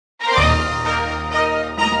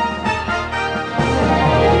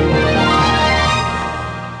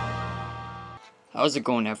How's it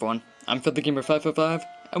going, everyone? I'm FeatherGamer555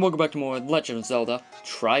 and welcome back to more Legend of Zelda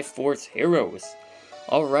Triforce Heroes.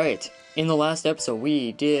 Alright, in the last episode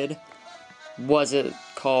we did, was it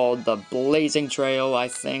called the Blazing Trail, I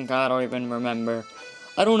think? I don't even remember.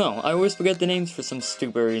 I don't know, I always forget the names for some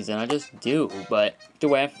stupid reason, I just do, but either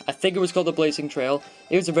way, I think it was called the Blazing Trail.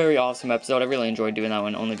 It was a very awesome episode, I really enjoyed doing that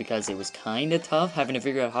one, only because it was kinda tough, having to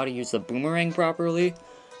figure out how to use the boomerang properly.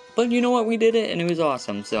 But you know what, we did it, and it was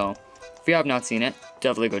awesome, so if you have not seen it,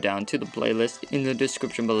 definitely go down to the playlist in the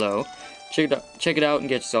description below. Check it out and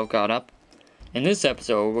get yourself caught up. In this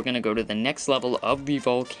episode, we're going to go to the next level of the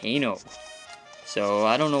Volcano. So,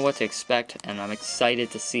 I don't know what to expect, and I'm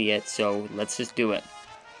excited to see it, so let's just do it.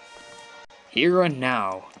 Here and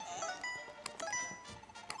now.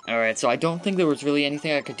 Alright, so I don't think there was really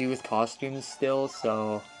anything I could do with costumes still,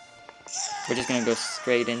 so we're just going to go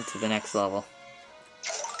straight into the next level.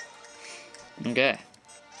 Okay.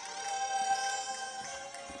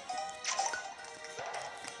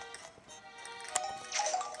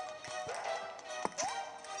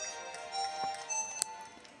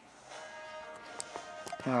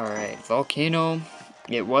 Alright, Volcano.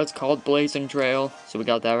 It was called Blazing Trail, so we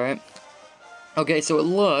got that right. Okay, so it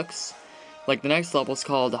looks like the next level is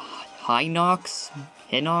called Hinox?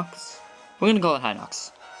 We're gonna call it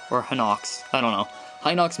Hinox. Or Hinox, I don't know.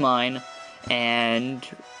 Hinox Mine, and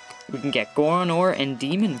we can get Goron ore and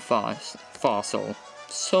Demon Fossil.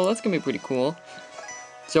 So that's gonna be pretty cool.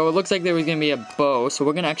 So it looks like there was gonna be a bow, so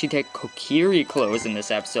we're gonna actually take Kokiri clothes in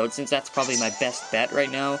this episode, since that's probably my best bet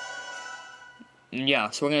right now. Yeah,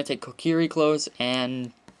 so we're gonna take Kokiri clothes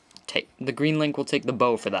and take the green link will take the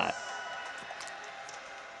bow for that.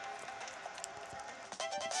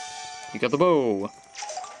 You got the bow.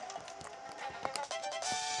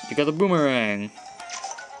 You got the boomerang.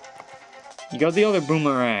 You got the other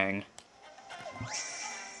boomerang.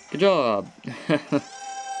 Good job.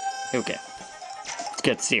 Okay, let's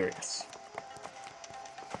get serious.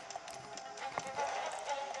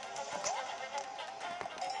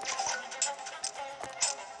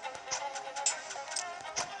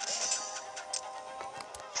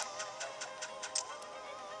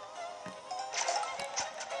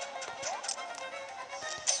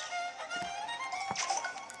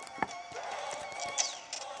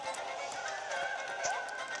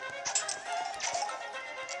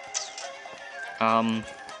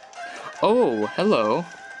 Oh, hello.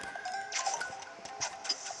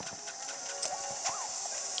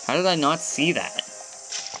 How did I not see that?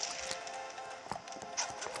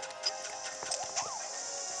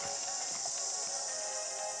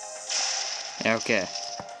 Okay.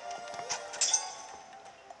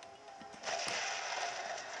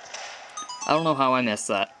 I don't know how I missed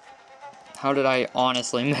that. How did I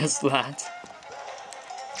honestly miss that?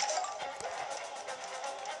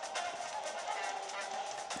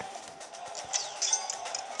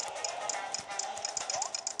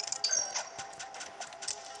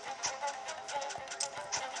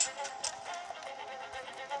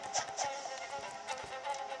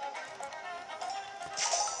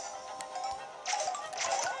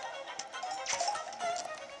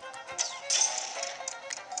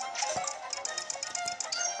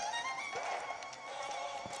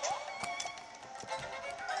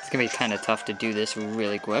 It's gonna be kind of tough to do this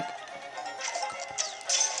really quick.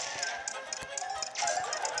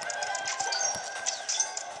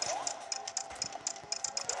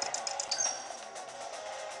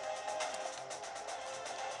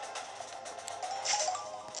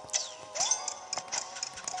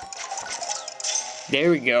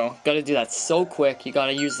 There we go. Gotta do that so quick. You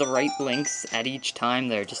gotta use the right links at each time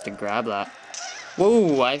there just to grab that.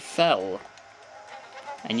 Whoa, I fell.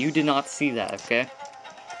 And you did not see that, okay?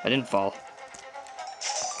 I didn't fall.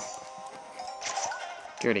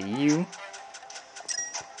 Get rid of you.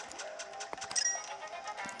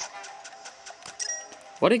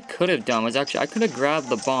 What it could have done was actually, I could have grabbed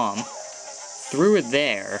the bomb, threw it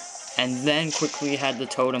there, and then quickly had the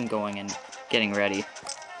totem going and getting ready.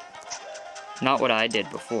 Not what I did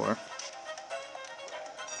before.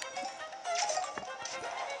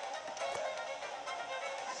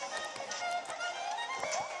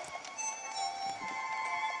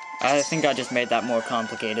 I think I just made that more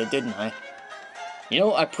complicated, didn't I? You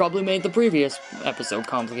know, I probably made the previous episode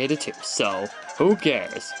complicated too, so who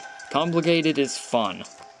cares? Complicated is fun.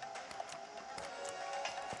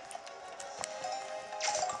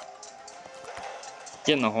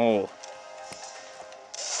 Get in the hole.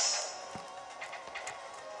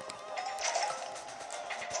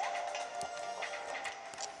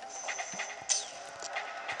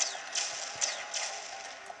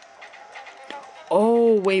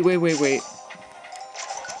 Oh, wait.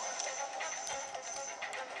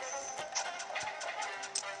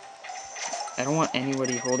 I don't want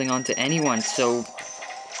anybody holding on to anyone, so...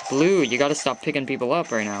 Blue, you gotta stop picking people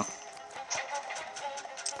up right now.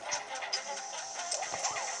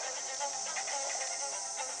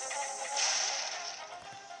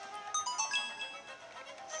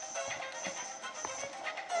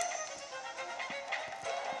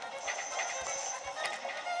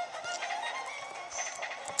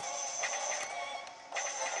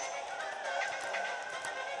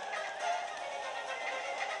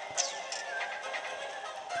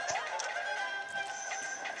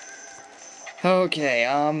 Okay,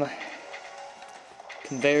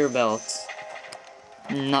 conveyor belts.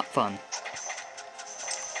 Not fun.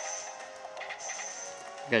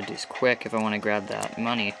 Gotta do this quick if I want to grab that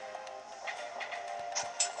money.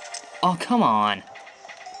 Oh, come on!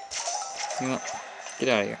 You know, get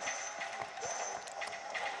out of here.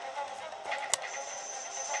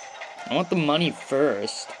 I want the money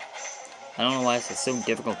first. I don't know why this is so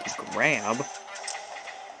difficult to grab.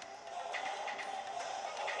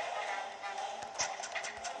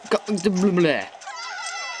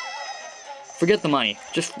 Forget the money.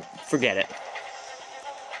 Just forget it.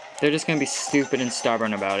 They're just gonna be stupid and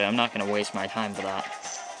stubborn about it. I'm not gonna waste my time for that.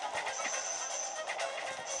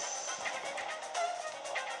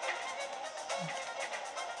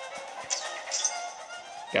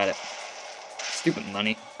 Got it. Stupid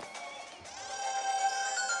money.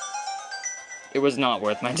 It was not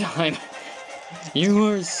worth my time. You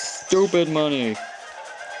are stupid money.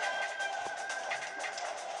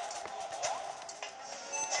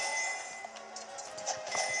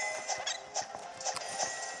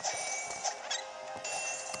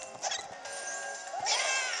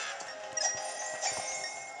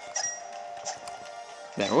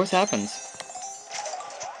 That always happens.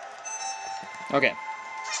 Okay.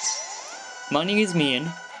 Money is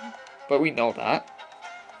mean, but we know that.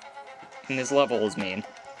 And this level is mean.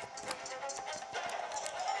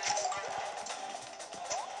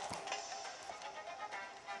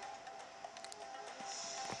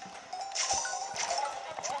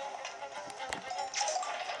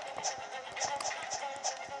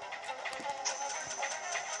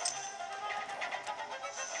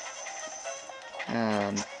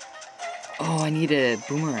 Oh, I need a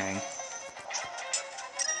boomerang.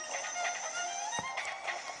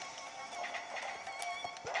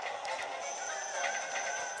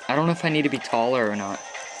 I don't know if I need to be taller or not.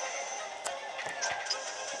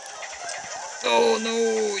 Oh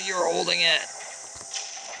no, you're holding it.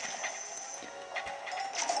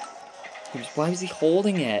 Why was he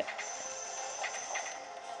holding it?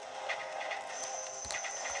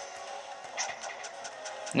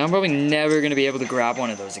 Now I'm probably never gonna be able to grab one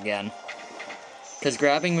of those again. Because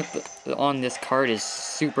grabbing with on this card is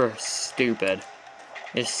super stupid.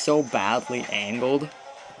 It's so badly angled.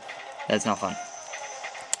 That's not fun.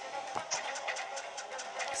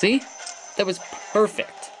 See? That was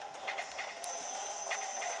perfect.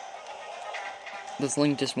 This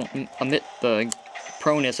link just won't omit the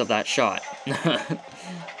proness of that shot.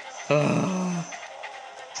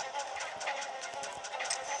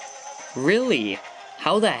 Really?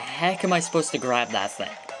 How the heck am I supposed to grab that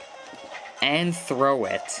thing? And throw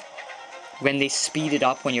it when they speed it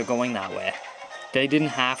up when you're going that way. They didn't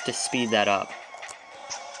have to speed that up.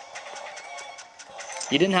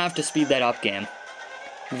 You didn't have to speed that up, game.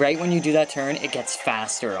 Right when you do that turn, it gets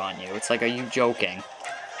faster on you. It's like, are you joking?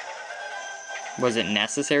 Was it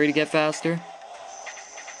necessary to get faster?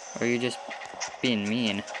 Or are you just being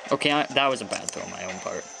mean? Okay, that was a bad throw on my own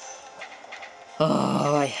part.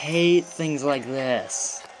 Oh, I hate things like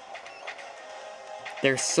this.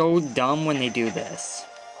 They're so dumb when they do this.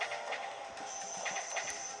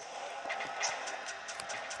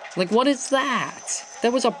 Like, what is that?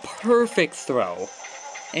 That was a perfect throw.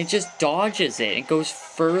 And it just dodges it. It goes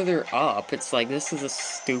further up. It's like, this is a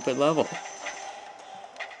stupid level.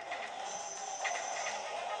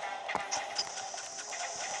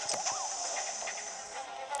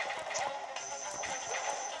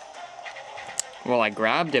 Well, I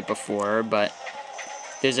grabbed it before, but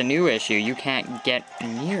there's a new issue. You can't get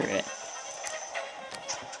near it.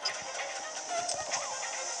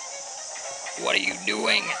 What are you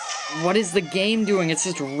doing? What is the game doing? It's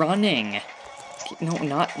just running. No,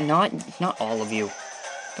 not all of you.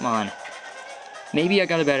 Come on. Maybe I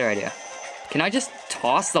got a better idea. Can I just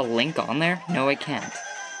toss the link on there? No, I can't.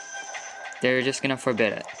 They're just gonna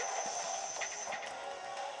forbid it.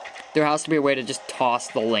 There has to be a way to just toss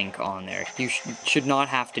the link on there. You should not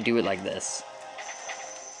have to do it like this.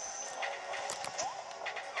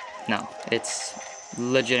 No, it's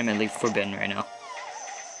legitimately forbidden right now.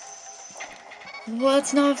 Well,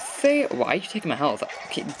 that's not fair. Why are you taking my health?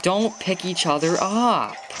 Okay, don't pick each other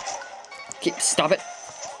up. Stop it.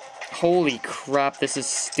 Holy crap, this is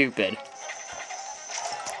stupid.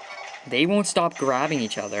 They won't stop grabbing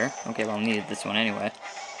each other. Okay, well, I needed this one anyway.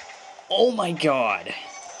 Oh my god.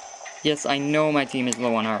 Yes, I know my team is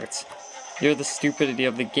low on hearts. You're the stupidity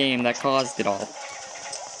of the game that caused it all.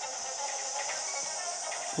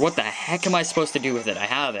 What the heck am I supposed to do with it? I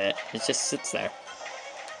have it. It just sits there.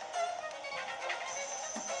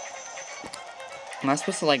 Am I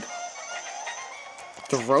supposed to, like,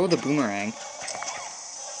 throw the boomerang?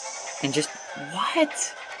 And just...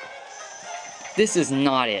 What? This is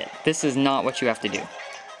not it. This is not what you have to do.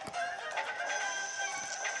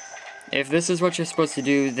 If this is what you're supposed to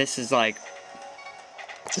do, this is, like...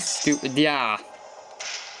 stupid. Yeah.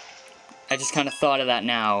 I just kind of thought of that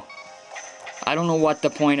now. I don't know what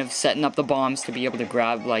the point of setting up the bombs to be able to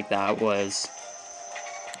grab like that was.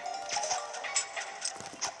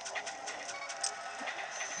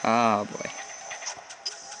 Oh boy.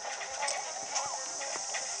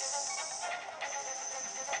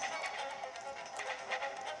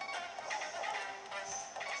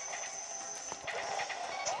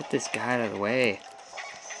 Get this guy out of the way.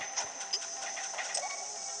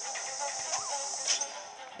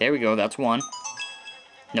 There we go, that's one.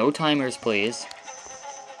 No timers, please.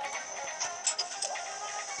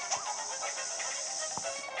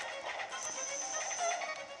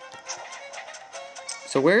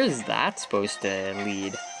 So where is that supposed to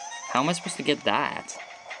lead? How am I supposed to get that?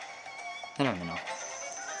 I don't even know.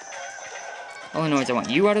 All I know is I want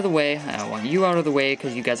you out of the way, and I want you out of the way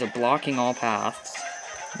because you guys are blocking all paths.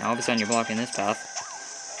 Now all of a sudden you're blocking this path.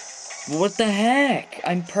 What the heck?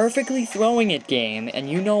 I'm perfectly throwing it, game, and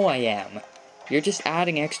you know I am. You're just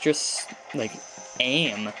adding extra, like,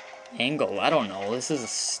 angle. I don't know. This is a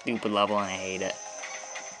stupid level and I hate it.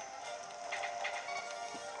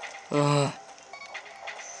 Ugh.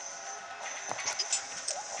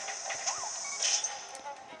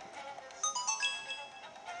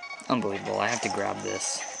 Unbelievable. I have to grab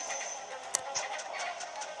this.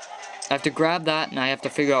 I have to grab that and I have to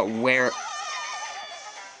figure out where...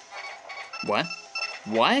 What?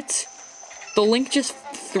 What? The Link just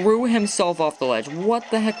threw himself off the ledge. What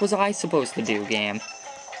the heck was I supposed to do, game?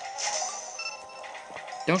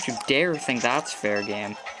 Don't you dare think that's fair,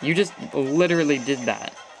 game. You just literally did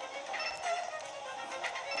that.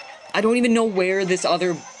 I don't even know where this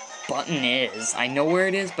other button is. I know where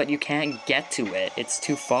it is, but you can't get to it. It's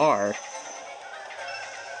too far.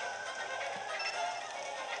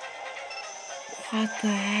 What the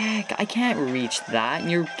heck? I can't reach that,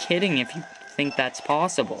 and you're kidding if you think that's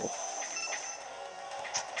possible.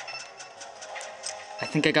 I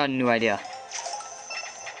think I got a new idea.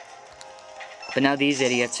 But now these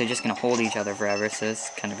idiots are just gonna hold each other forever, so this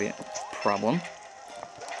is kind of a problem.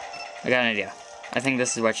 I got an idea. I think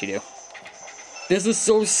this is what you do. This is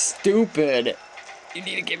so stupid. You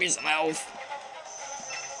need to give me some health.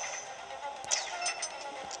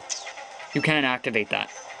 You can't activate that.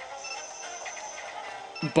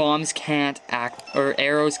 Bombs can't or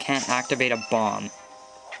arrows can't activate a bomb.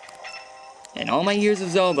 In all my years of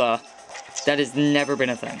Zelda, that has never been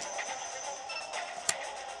a thing.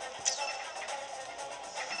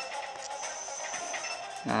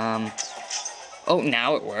 Oh,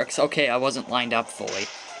 now it works. Okay, I wasn't lined up fully.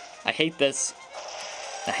 I hate this.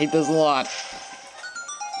 I hate this a lot.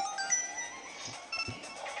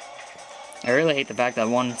 I really hate the fact that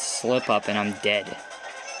one slip up and I'm dead.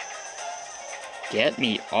 Get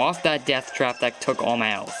me off that death trap that took all my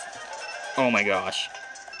health. Oh my gosh.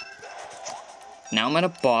 Now I'm at a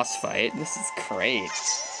boss fight. This is great.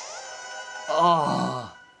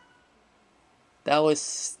 Oh. That was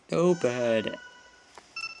stupid.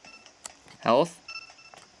 Health?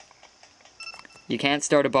 You can't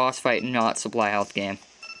start a boss fight and not supply health, game.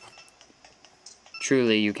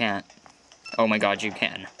 Truly, you can't. Oh my god, you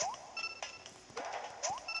can.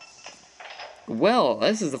 Well,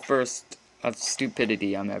 this is the first of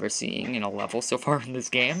stupidity I'm ever seeing in a level so far in this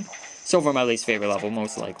game. So far, my least favorite level,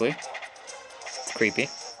 most likely. It's creepy.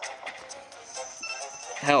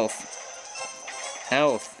 Health.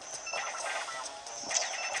 Health.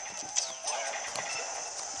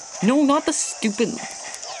 No, not the stupid...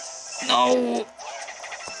 No!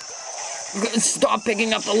 Stop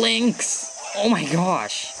picking up the links! Oh my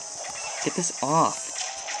gosh. Get this off.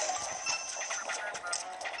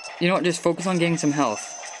 You know what, just focus on getting some health.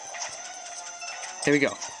 There we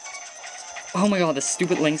go. Oh my god, the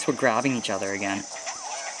stupid links were grabbing each other again.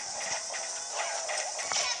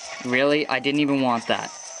 Really? I didn't even want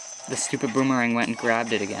that. The stupid boomerang went and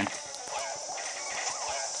grabbed it again.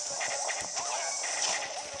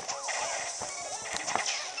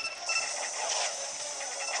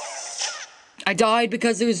 I died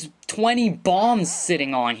because there was 20 bombs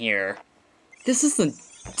sitting on here. This is the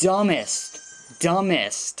dumbest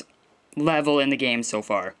level in the game so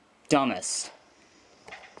far. Dumbest.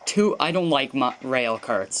 I don't like rail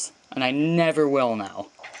carts, and I never will now.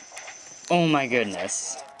 Oh my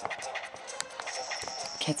goodness.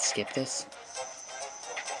 Can't skip this.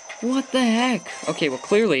 What the heck? Okay, well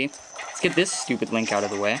clearly, let's get this stupid link out of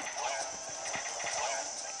the way.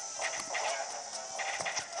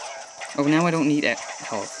 Oh, now I don't need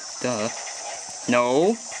health. Duh.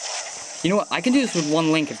 No. You know what? I can do this with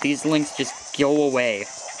one link if these links just go away.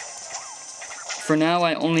 For now,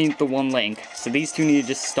 I only need the one link, so these two need to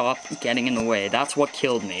just stop getting in the way. That's what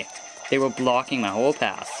killed me. They were blocking my whole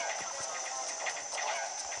path.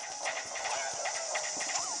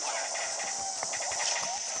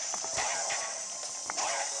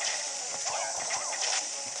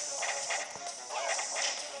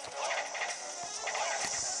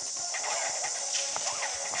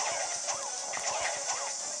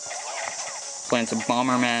 Playing some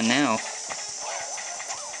Bomberman now.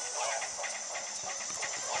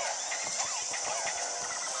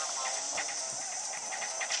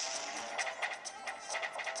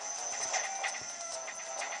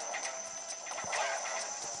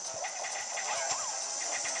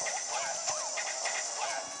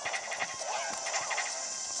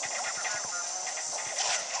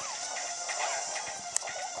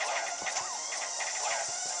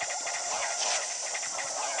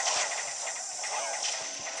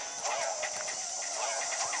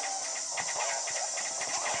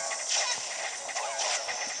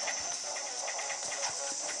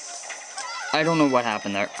 I don't know what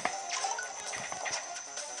happened there.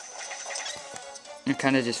 It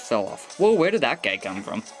kind of just fell off. Whoa, where did that guy come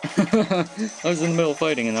from? I was in the middle of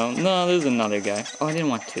fighting and though. No, there's another guy. Oh, I didn't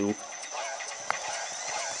want to.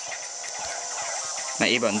 My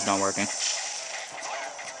A button's not working.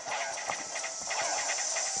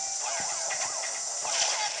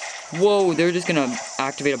 Whoa, they're just gonna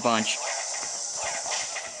activate a bunch.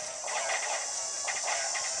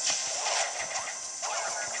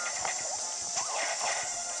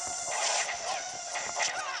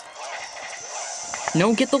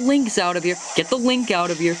 No, get the links out of here. Get the link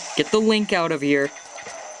out of here. Get the link out of here.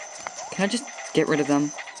 Can I just get rid of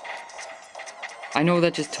them? I know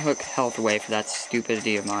that just took health away for that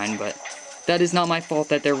stupidity of mine, but that is not my fault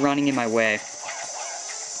that they're running in my way.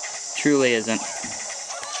 Truly isn't.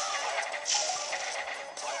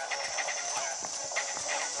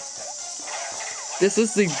 This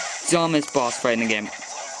is the dumbest boss fight in the game.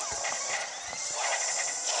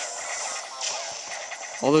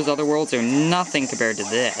 All those other worlds are nothing compared to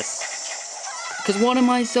this. Because what am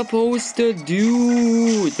I supposed to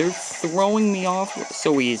do? They're throwing me off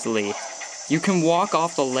so easily. You can walk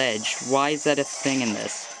off the ledge. Why is that a thing in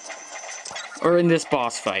this? Or in this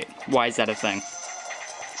boss fight. Why is that a thing?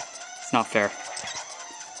 It's not fair.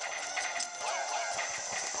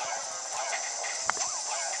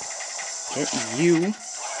 Get you.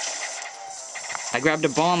 I grabbed a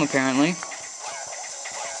bomb apparently.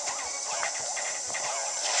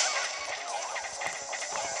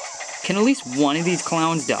 Can at least one of these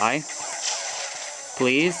clowns die?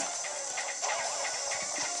 Please?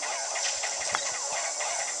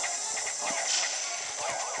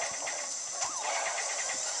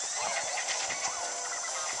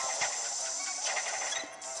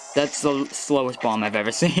 That's the slowest bomb I've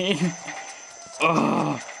ever seen.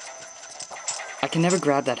 Ugh. I can never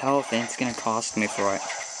grab that health and it's gonna cost me for it.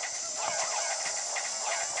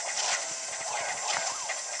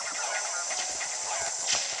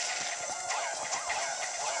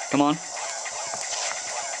 Come on.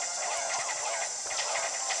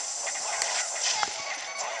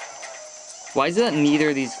 Why is it that neither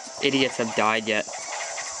of these idiots have died yet?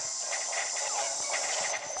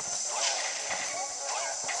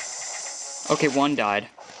 Okay, one died.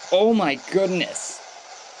 Oh my goodness.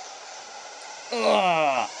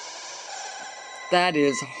 Ugh. That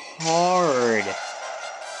is hard.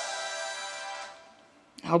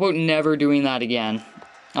 How about never doing that again?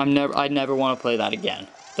 I'd never want to play that again.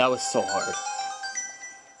 That was so hard.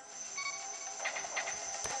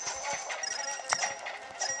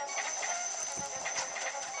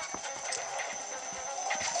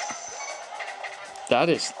 That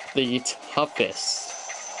is the toughest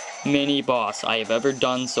mini boss I have ever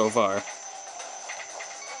done so far.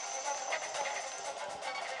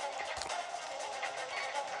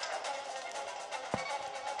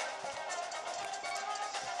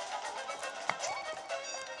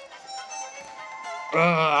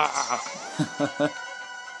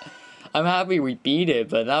 I'm happy we beat it,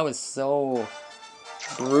 but that was so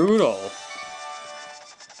brutal.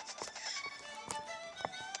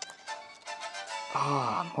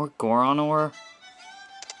 Ah, more Goron ore.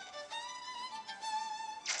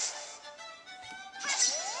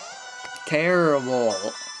 Terrible.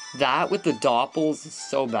 That with the doppels is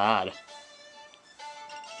so bad.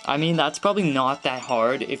 I mean, that's probably not that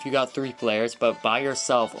hard if you got 3 players, but by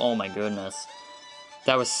yourself, oh my goodness.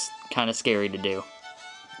 That was kind of scary to do.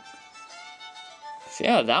 So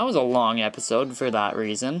yeah, that was a long episode for that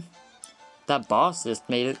reason. That boss just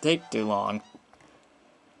made it take too long.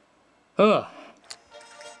 Ugh.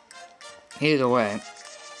 Either way.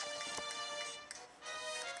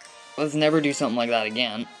 Let's never do something like that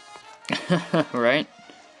again. Right?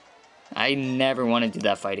 I never want to do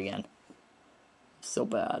that fight again. So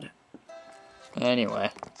bad. Anyway.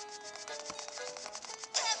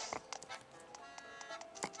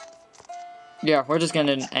 Yeah, we're just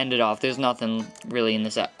gonna end it off. There's nothing really in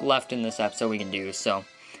this left in this episode we can do, so.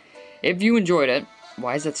 If you enjoyed it,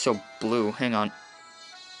 why is it so blue? Hang on.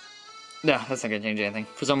 Yeah, that's not gonna change anything.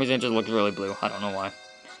 For some reason it just looks really blue. I don't know why.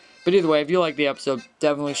 But either way, if you liked the episode,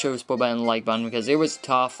 definitely show your support button and like button because it was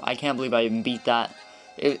tough. I can't believe I even beat that.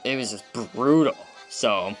 It was just brutal.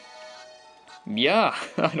 So, yeah,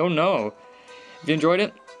 I don't know. If you enjoyed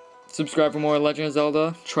it, subscribe for more Legend of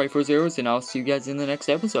Zelda Triforce Heroes, and I'll see you guys in the next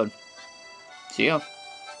episode. See ya.